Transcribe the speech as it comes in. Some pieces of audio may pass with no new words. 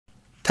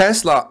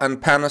Tesla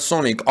and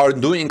Panasonic are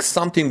doing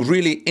something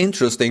really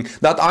interesting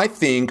that I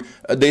think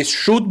they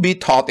should be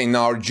taught in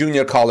our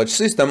junior college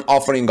system,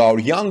 offering our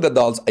young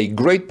adults a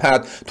great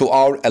path to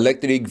our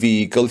electric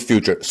vehicle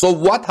future. So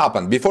what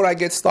happened? Before I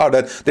get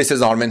started, this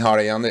is Armen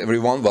Harayan,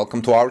 everyone.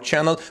 Welcome to our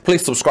channel.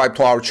 Please subscribe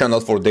to our channel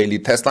for daily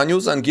Tesla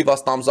news and give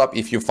us thumbs up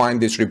if you find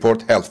this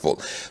report helpful.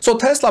 So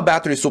Tesla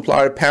battery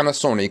supplier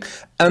Panasonic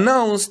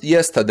announced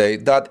yesterday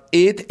that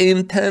it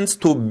intends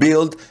to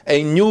build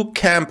a new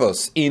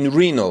campus in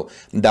Reno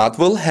that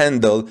will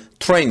handle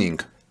training,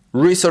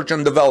 research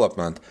and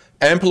development,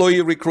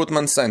 employee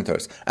recruitment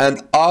centers,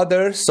 and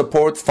other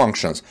support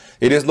functions.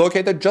 It is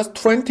located just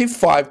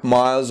 25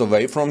 miles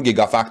away from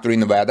Gigafactory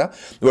Nevada,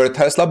 where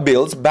Tesla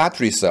builds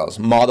battery cells,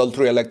 Model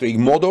 3 electric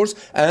motors,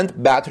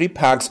 and battery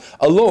packs,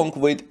 along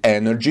with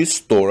energy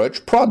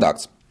storage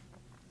products.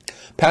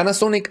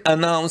 Panasonic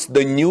announced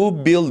the new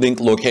building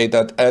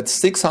located at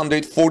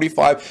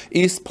 645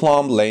 East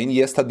Plumb Lane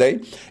yesterday.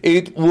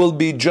 It will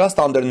be just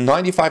under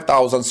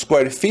 95,000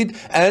 square feet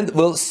and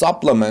will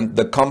supplement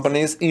the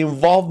company's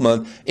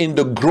involvement in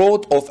the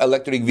growth of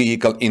electric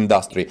vehicle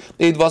industry.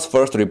 It was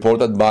first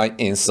reported by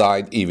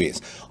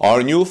InsideEVs.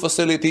 Our new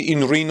facility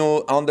in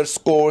Reno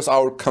underscores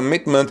our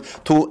commitment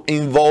to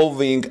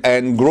evolving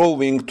and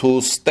growing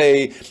to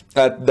stay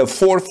at the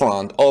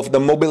forefront of the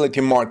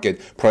mobility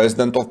market,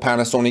 President of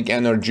Panasonic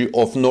Energy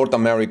of North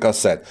America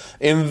said.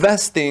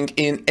 Investing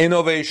in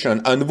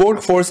innovation and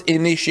workforce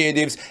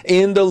initiatives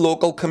in the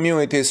local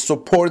communities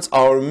supports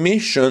our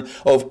mission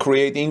of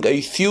creating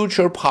a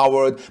future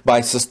powered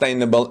by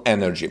sustainable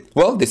energy.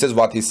 Well, this is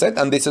what he said,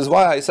 and this is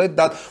why I said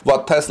that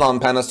what Tesla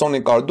and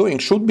Panasonic are doing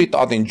should be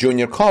taught in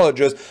junior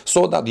colleges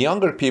so that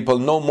younger people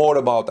know more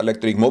about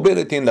electric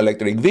mobility and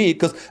electric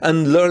vehicles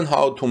and learn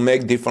how to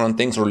make different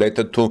things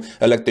related to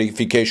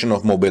electrification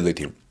of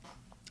mobility.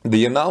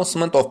 The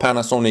announcement of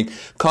Panasonic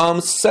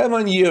comes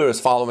 7 years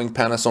following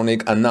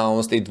Panasonic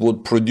announced it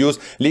would produce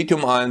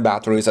lithium-ion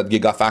batteries at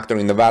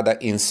Gigafactory Nevada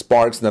in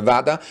Sparks,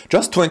 Nevada,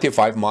 just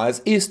 25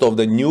 miles east of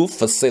the new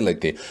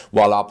facility.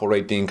 While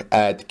operating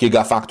at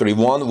Gigafactory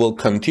 1 will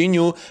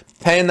continue,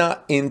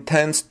 Pana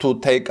intends to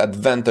take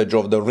advantage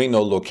of the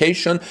Reno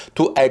location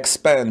to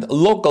expand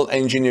local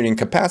engineering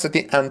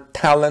capacity and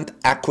talent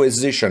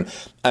acquisition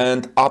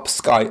and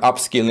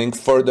upskilling,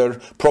 further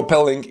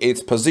propelling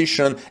its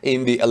position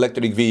in the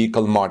electric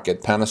vehicle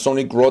market.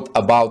 Panasonic wrote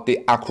about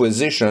the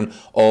acquisition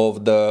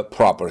of the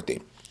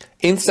property.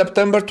 In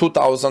September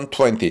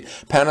 2020,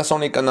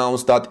 Panasonic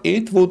announced that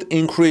it would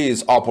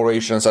increase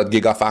operations at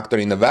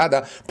Gigafactory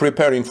Nevada,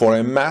 preparing for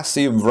a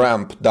massive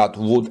ramp that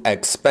would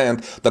expand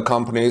the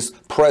company's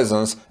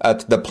presence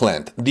at the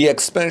plant. The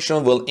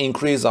expansion will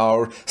increase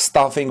our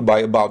staffing by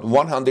about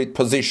 100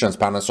 positions,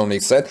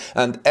 Panasonic said,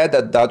 and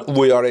added that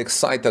we are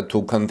excited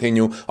to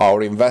continue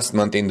our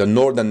investment in the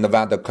Northern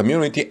Nevada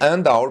community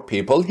and our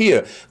people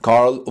here.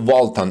 Carl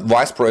Walton,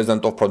 Vice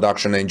President of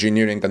Production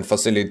Engineering and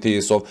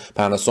Facilities of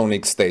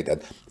Panasonic, stated.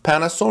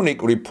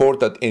 Panasonic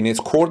reported in its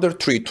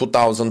Q3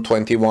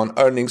 2021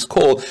 earnings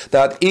call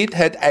that it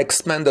had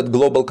expanded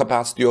global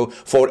capacity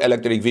for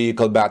electric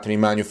vehicle battery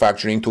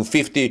manufacturing to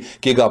 50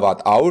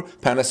 gigawatt-hour.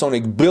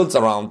 Panasonic builds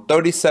around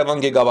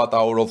 37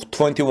 gigawatt-hour of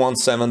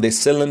 2170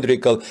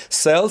 cylindrical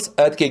cells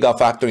at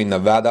Gigafactory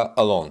Nevada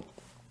alone.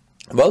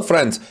 Well,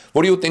 friends,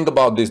 what do you think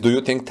about this? Do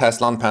you think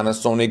Tesla and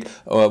Panasonic,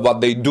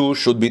 what they do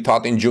should be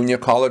taught in junior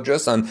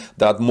colleges and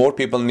that more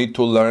people need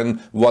to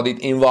learn what it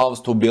involves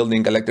to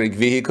building electric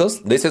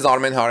vehicles? This is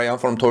Armen Harayan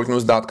from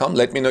TorqueNews.com.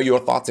 Let me know your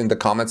thoughts in the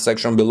comment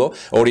section below,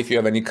 or if you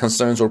have any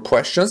concerns or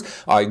questions,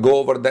 I go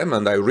over them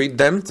and I read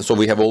them, so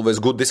we have always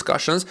good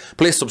discussions.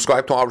 Please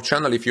subscribe to our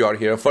channel if you are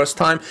here first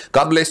time.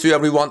 God bless you,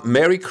 everyone.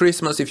 Merry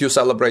Christmas if you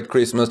celebrate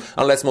Christmas,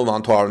 and let's move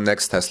on to our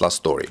next Tesla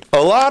story.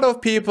 A lot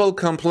of people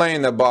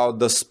complain about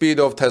the speed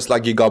of Tesla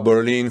Giga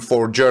Berlin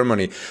for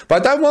Germany,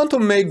 but I want to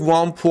make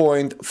one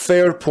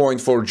fair point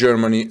for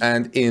Germany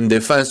and in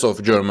defense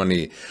of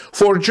Germany.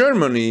 For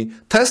Germany,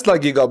 Tesla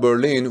Giga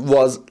Berlin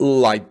was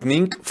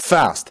lightning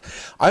fast.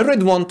 I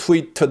read one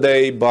tweet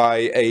today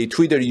by a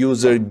Twitter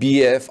user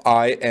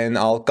BFIN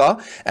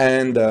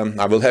and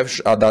I will have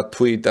that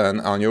tweet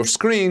on your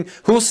screen,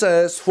 who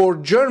says for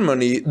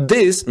Germany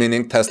this,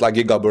 meaning Tesla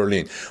Giga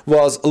Berlin,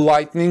 was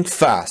lightning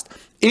fast.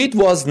 It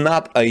was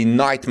not a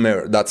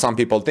nightmare that some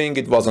people think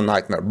it was a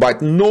nightmare,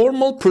 but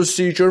normal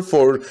procedure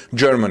for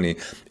Germany.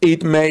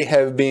 It may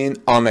have been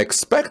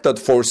unexpected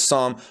for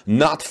some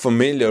not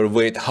familiar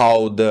with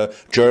how the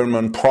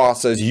German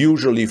process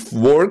usually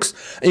works,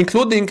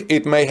 including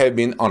it may have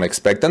been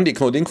unexpected,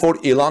 including for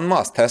Elon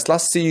Musk,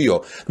 Tesla's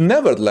CEO.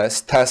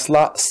 Nevertheless,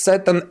 Tesla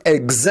set an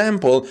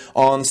example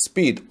on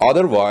speed,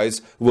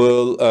 otherwise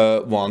will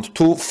want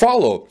to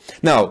follow.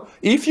 Now,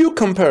 if you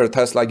compare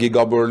Tesla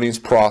Giga Berlin's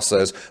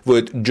process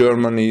with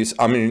Berlin's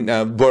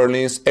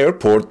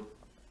airport,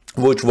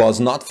 which was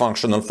not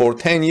functional for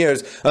 10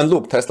 years. And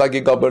look, Tesla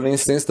Giga Berlin,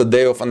 since the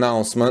day of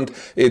announcement,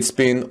 it's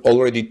been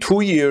already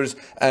 2 years,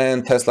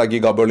 and Tesla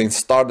Giga Berlin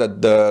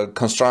started the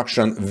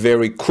construction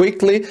very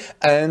quickly,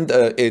 and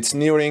it's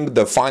nearing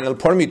the final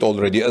permit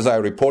already. As I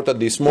reported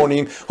this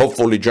morning,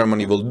 hopefully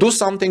Germany will do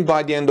something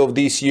by the end of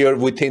this year,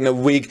 within a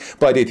week,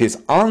 but it is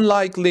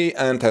unlikely,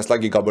 and Tesla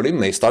Giga Berlin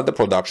may start the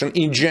production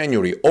in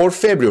January or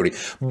February.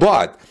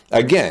 But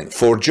again,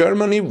 for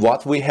Germany,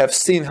 what we have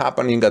seen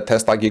happening at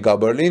Tesla Giga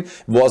Berlin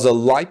was a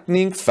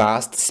lightning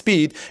fast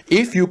speed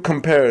if you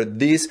compare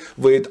this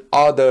with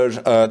other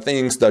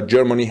things that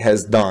Germany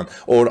has done,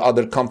 or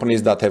other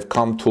companies that have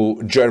come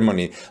to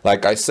Germany.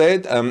 Like I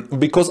said,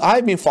 because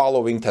I've been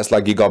following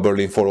Tesla Giga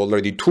Berlin for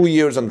already 2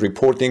 years and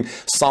reporting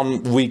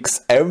some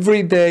weeks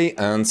every day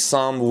and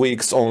some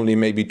weeks only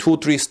maybe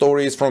 2-3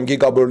 stories from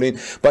Giga Berlin.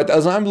 But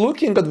as I'm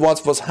looking at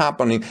what was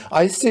happening,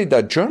 I see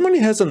that Germany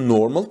has a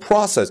normal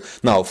process.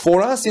 Now,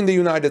 for us in the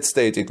United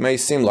States, it may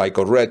seem like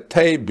a red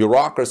tape,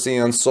 bureaucracy,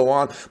 and so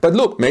on. But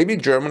look, maybe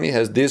Germany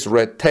has this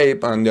red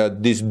tape and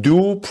this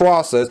due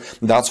process.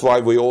 That's why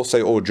we all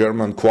say, oh,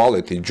 German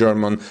quality,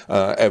 German,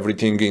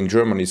 everything in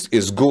Germany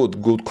is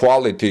good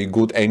quality,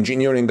 good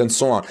engineering, and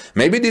so on.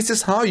 Maybe this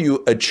is how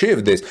you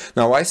achieve this.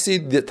 Now, I see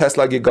the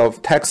Tesla Giga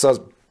of Texas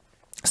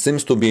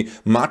seems to be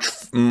much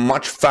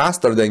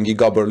faster than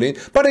Giga Berlin.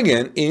 But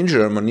again, in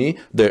Germany,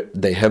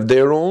 they have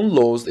their own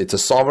laws. It's a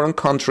sovereign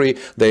country.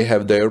 They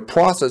have their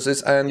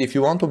processes. And if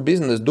you want to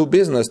do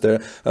business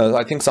there,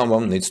 I think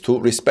someone needs to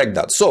respect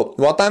that. So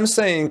what I'm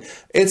saying,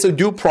 it's a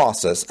due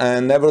process.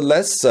 And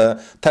nevertheless,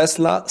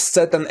 Tesla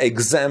set an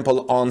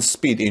example on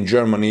speed in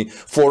Germany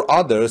for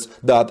others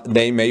that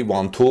they may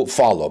want to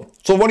follow.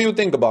 So what do you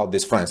think about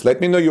this, friends?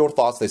 Let me know your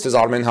thoughts. This is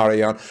Armen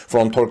Harayan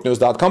from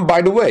TorqueNews.com.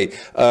 By the way,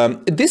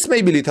 this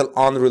may be a little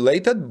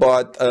unrelated,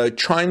 but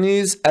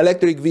Chinese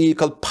electric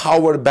vehicle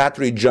power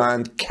battery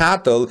giant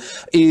CATL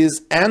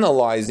is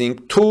analyzing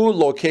 2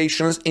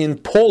 locations in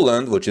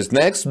Poland, which is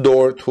next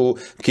door to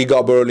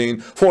Giga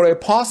Berlin, for a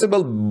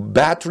possible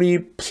battery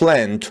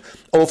plant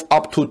of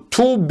up to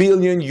 2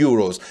 billion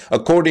euros,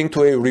 according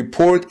to a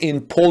report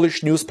in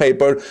Polish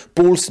newspaper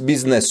Puls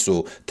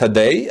Biznesu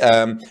today.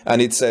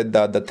 And it said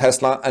that the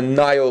Tesla and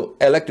NIO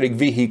electric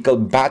vehicle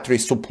battery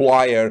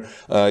supplier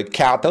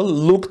CATL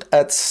looked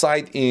at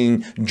site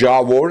in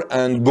Jawor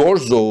and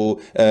Gorzow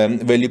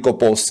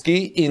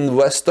Wielkopolski in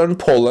western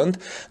Poland,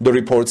 the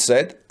report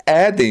said,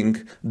 adding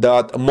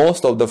that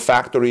most of the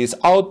factory's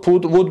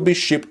output would be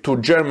shipped to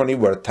Germany,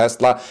 where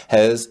Tesla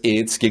has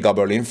its Giga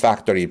Berlin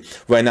factory.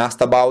 When asked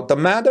about the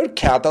matter,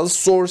 CATL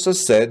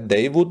sources said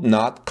they would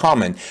not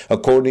comment.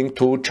 According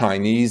to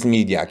Chinese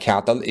media,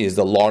 CATL is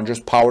the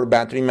largest power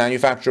battery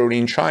manufacturer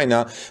in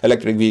China,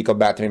 electric vehicle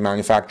battery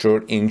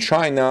manufacturer in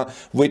China,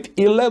 with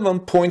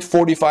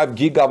 11.45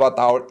 gigawatt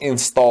hour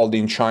installed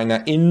in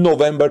China in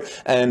November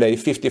and a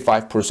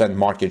 55%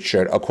 market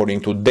share, according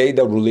to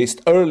data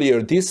released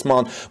earlier this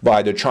month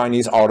by the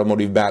Chinese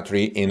Automotive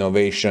Battery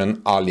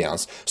Innovation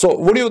Alliance. So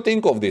what do you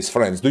think of this,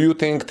 friends? Do you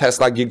think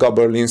Tesla Giga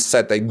Berlin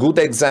set a good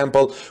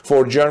example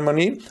for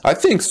Germany? I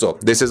think so.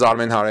 This is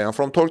Armen Harayan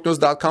from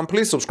TorqueNews.com.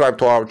 Please subscribe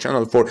to our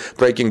channel for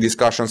breaking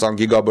discussions on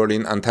Giga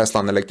Berlin and Tesla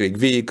and electric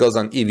vehicles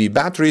and EV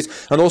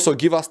batteries. And also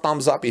give us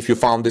thumbs up if you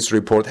found this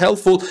report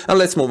helpful. And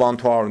let's move on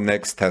to our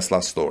next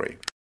Tesla story.